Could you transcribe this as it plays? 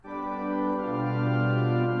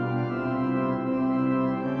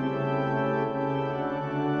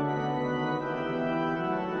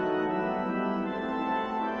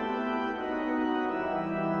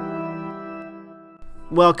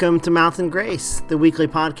Welcome to Mountain Grace, the weekly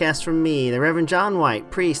podcast from me, the Reverend John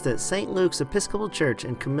White, priest at St. Luke's Episcopal Church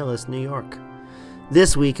in Camillus, New York.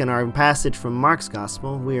 This week in our passage from Mark's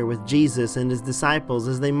Gospel, we are with Jesus and his disciples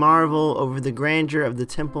as they marvel over the grandeur of the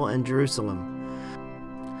temple and Jerusalem.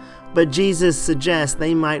 But Jesus suggests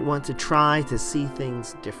they might want to try to see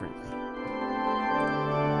things differently.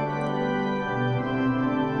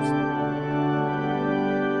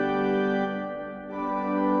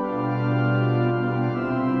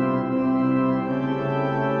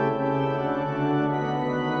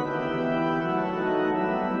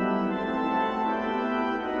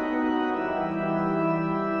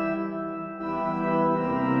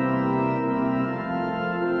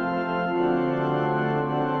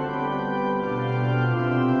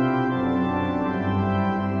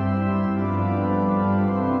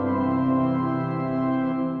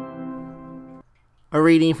 A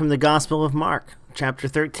reading from the Gospel of Mark, chapter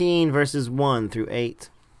 13, verses 1 through 8.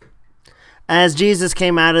 As Jesus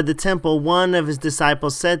came out of the temple, one of his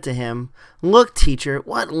disciples said to him, "Look, teacher,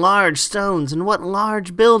 what large stones and what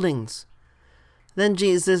large buildings!" Then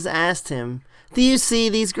Jesus asked him, "Do you see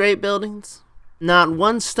these great buildings? Not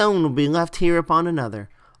one stone will be left here upon another.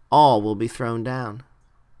 All will be thrown down."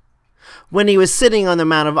 When he was sitting on the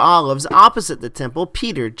Mount of Olives opposite the temple,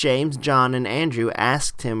 Peter, James, John, and Andrew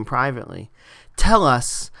asked him privately, "Tell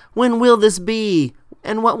us, when will this be,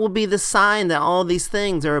 and what will be the sign that all these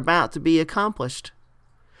things are about to be accomplished?"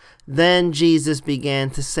 Then Jesus began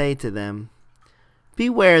to say to them,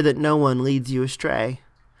 "Beware that no one leads you astray.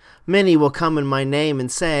 Many will come in my name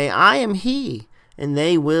and say, 'I am he,' and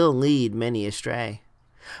they will lead many astray.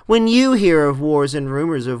 When you hear of wars and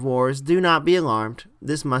rumors of wars, do not be alarmed.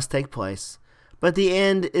 This must take place. But the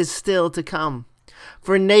end is still to come.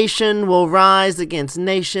 For nation will rise against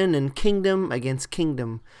nation and kingdom against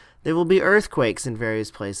kingdom. There will be earthquakes in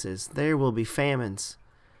various places. There will be famines.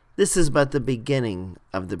 This is but the beginning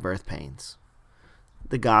of the birth pains."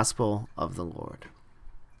 The Gospel of the Lord.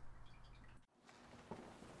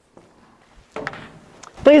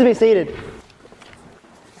 Please be seated.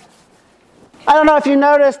 I don't know if you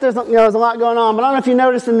noticed, there's a lot going on, but I don't know if you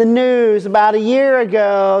noticed in the news, about a year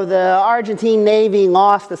ago, the Argentine Navy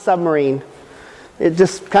lost a submarine. It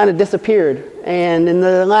just kind of disappeared. And in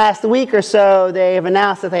the last week or so, they have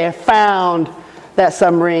announced that they have found that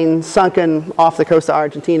submarine sunken off the coast of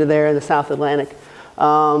Argentina there in the South Atlantic,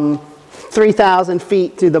 3,000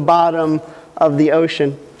 feet to the bottom of the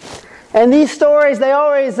ocean. And these stories, they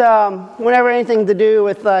always, whenever anything to do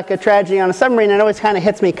with like a tragedy on a submarine, it always kind of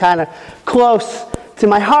hits me kind of close to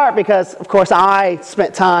my heart because, of course, I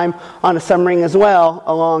spent time on a submarine as well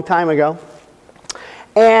a long time ago.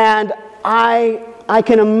 And I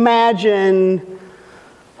can imagine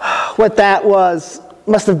what that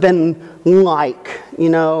must have been like,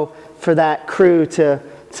 for that crew to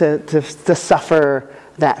suffer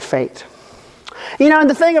that fate. And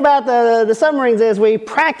the thing about the submarines is we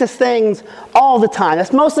practice things all the time.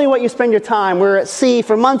 That's mostly what you spend your time. We're at sea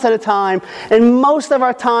for months at a time, and most of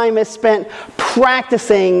our time is spent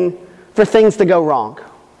practicing for things to go wrong.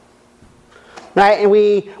 Right? And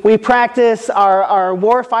we practice our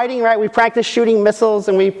war fighting, right? We practice shooting missiles,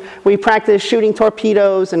 and we practice shooting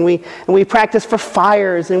torpedoes, and we practice for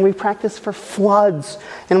fires, and we practice for floods,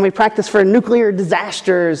 and we practice for nuclear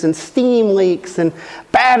disasters and steam leaks and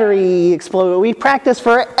battery explosion. We practice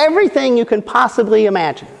for everything you can possibly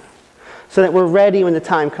imagine so that we're ready when the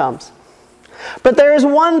time comes. But there is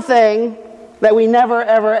one thing that we never,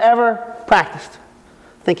 ever, ever practiced,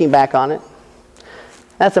 thinking back on it.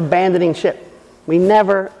 That's abandoning ship. We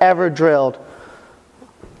never, ever drilled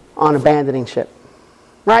on abandoning ship,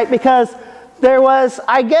 right? Because there was,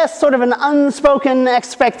 I guess, sort of an unspoken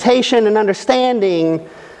expectation and understanding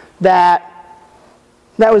that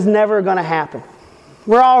was never going to happen.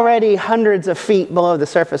 We're already hundreds of feet below the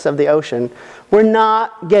surface of the ocean. We're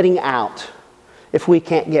not getting out if we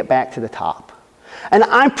can't get back to the top. And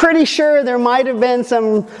I'm pretty sure there might have been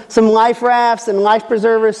some life rafts and life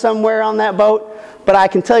preservers somewhere on that boat. But I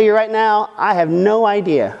can tell you right now, I have no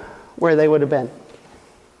idea where they would have been.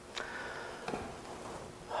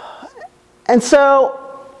 And so,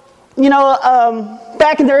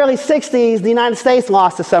 back in the early 60s, the United States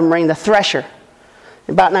lost a submarine, the Thresher,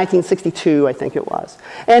 about 1962, I think it was.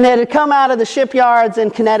 And it had come out of the shipyards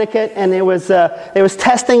in Connecticut, and it was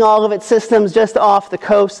testing all of its systems just off the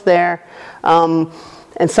coast there, and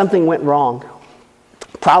something went wrong.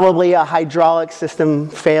 Probably a hydraulic system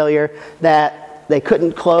failure that they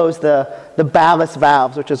couldn't close the ballast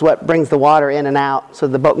valves, which is what brings the water in and out so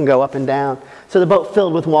the boat can go up and down. So the boat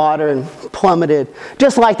filled with water and plummeted,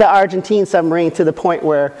 just like the Argentine submarine, to the point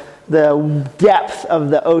where the depth of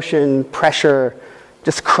the ocean pressure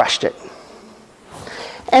just crushed it.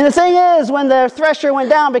 And the thing is, when the thresher went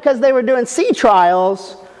down, because they were doing sea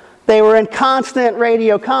trials, they were in constant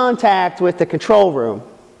radio contact with the control room.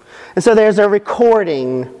 And so there's a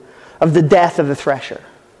recording of the death of the thresher.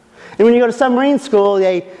 And when you go to submarine school,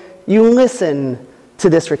 you listen to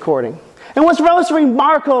this recording. And what's most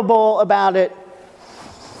remarkable about it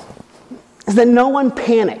is that no one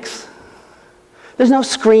panics. There's no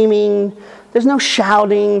screaming, there's no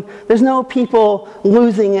shouting, there's no people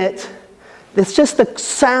losing it. It's just the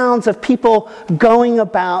sounds of people going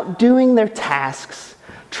about, doing their tasks,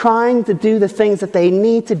 trying to do the things that they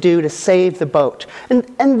need to do to save the boat.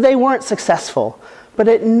 And they weren't successful. But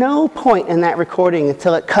at no point in that recording,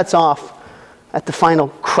 until it cuts off at the final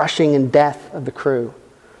crushing and death of the crew,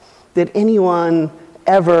 did anyone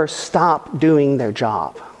ever stop doing their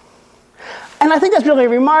job. And I think that's really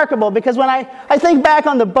remarkable, because when I think back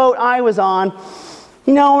on the boat I was on,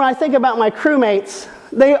 when I think about my crewmates,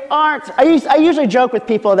 they aren't, I usually joke with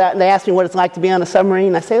people that they ask me what it's like to be on a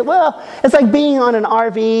submarine. I say, well, it's like being on an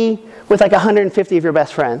RV with like 150 of your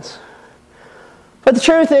best friends. But the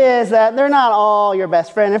truth is that they're not all your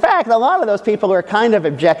best friend. In fact, a lot of those people are kind of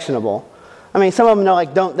objectionable. I mean, some of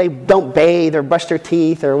them they don't bathe or brush their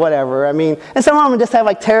teeth or whatever. I mean, and some of them just have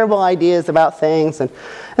like terrible ideas about things. And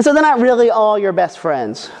so they're not really all your best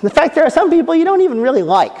friends. In fact, there are some people you don't even really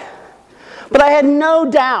like. But I had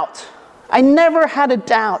no doubt, I never had a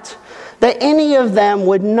doubt that any of them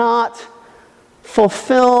would not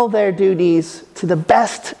fulfill their duties to the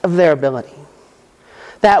best of their ability.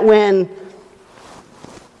 That when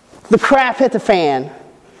the crap hit the fan,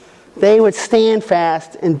 they would stand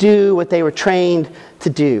fast and do what they were trained to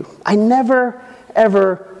do. I never,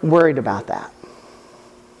 ever worried about that.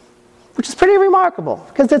 Which is pretty remarkable,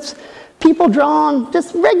 because it's people drawn,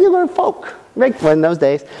 just regular folk. Well, in those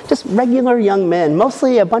days, just regular young men,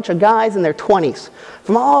 mostly a bunch of guys in their 20s,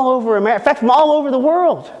 from all over America, in fact, from all over the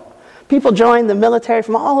world. People joined the military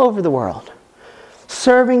from all over the world,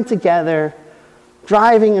 serving together,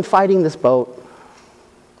 driving and fighting this boat,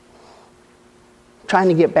 trying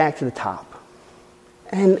to get back to the top.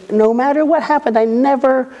 And no matter what happened, I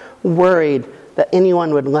never worried that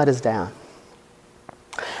anyone would let us down.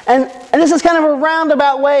 And this is kind of a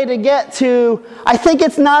roundabout way to get to, I think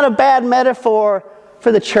it's not a bad metaphor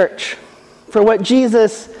for the church, for what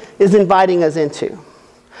Jesus is inviting us into.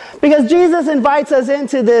 Because Jesus invites us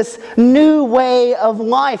into this new way of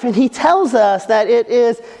life, and he tells us that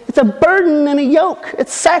it's a burden and a yoke.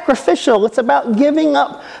 It's sacrificial. It's about giving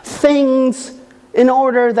up things in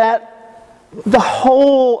order that the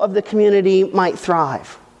whole of the community might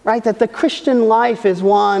thrive, right? That the Christian life is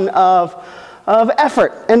one of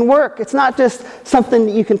effort and work. It's not just something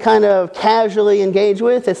that you can kind of casually engage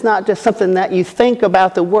with. It's not just something that you think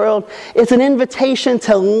about the world. It's an invitation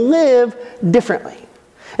to live differently.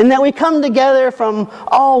 And that we come together from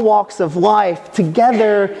all walks of life,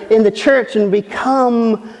 together in the church, and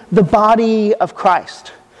become the body of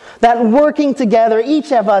Christ. That working together,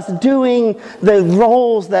 each of us doing the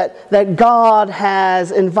roles that God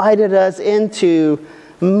has invited us into,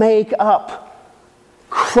 make up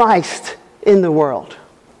Christ in the world,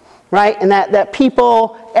 right? And that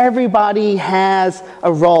people, everybody has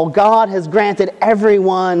a role. God has granted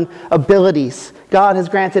everyone abilities. God has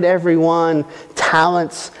granted everyone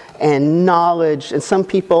talents and knowledge. And some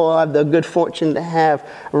people have the good fortune to have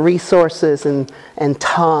resources and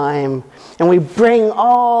time. And we bring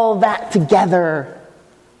all that together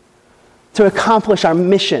to accomplish our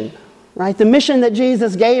mission, right? The mission that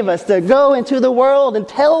Jesus gave us, to go into the world and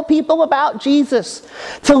tell people about Jesus,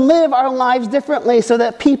 to live our lives differently so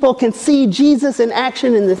that people can see Jesus in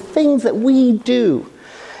action in the things that we do.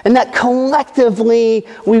 And that collectively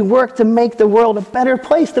we work to make the world a better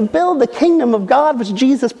place, to build the kingdom of God, which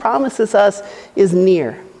Jesus promises us is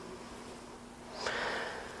near.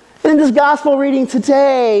 And in this gospel reading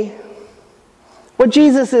today, what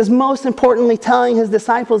Jesus is most importantly telling his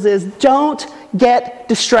disciples is, don't get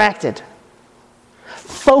distracted.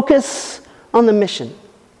 Focus on the mission.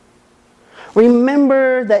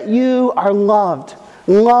 Remember that you are loved.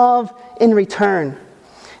 Love in return.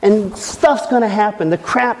 And stuff's going to happen. The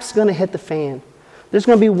crap's going to hit the fan. There's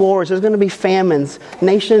going to be wars. There's going to be famines.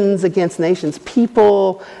 Nations against nations.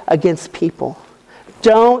 People against people.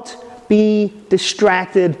 Don't be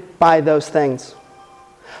distracted by those things.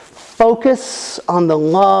 Focus on the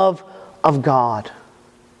love of God.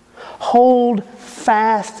 Hold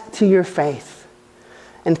fast to your faith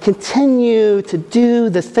and continue to do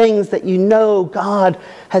the things that you know God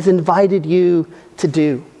has invited you to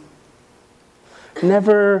do.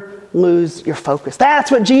 Never lose your focus.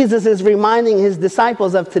 That's what Jesus is reminding his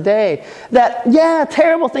disciples of today. That, yeah,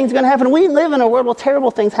 terrible things are going to happen. We live in a world where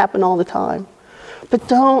terrible things happen all the time. But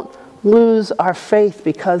don't lose our faith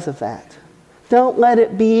because of that. Don't let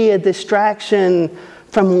it be a distraction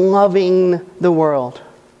from loving the world.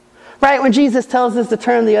 Right? When Jesus tells us to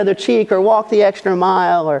turn the other cheek or walk the extra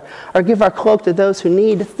mile or give our cloak to those who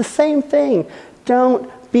need, it's the same thing. Don't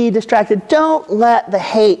be distracted. Don't let the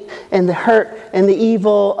hate and the hurt and the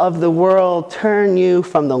evil of the world turn you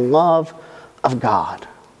from the love of God.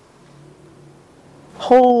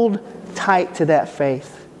 Hold tight to that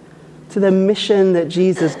faith, to the mission that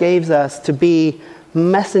Jesus gave us to be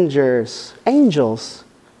messengers, angels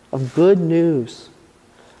of good news,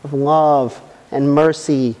 of love and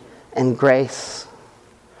mercy and grace,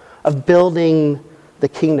 of building the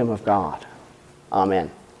kingdom of God. Amen.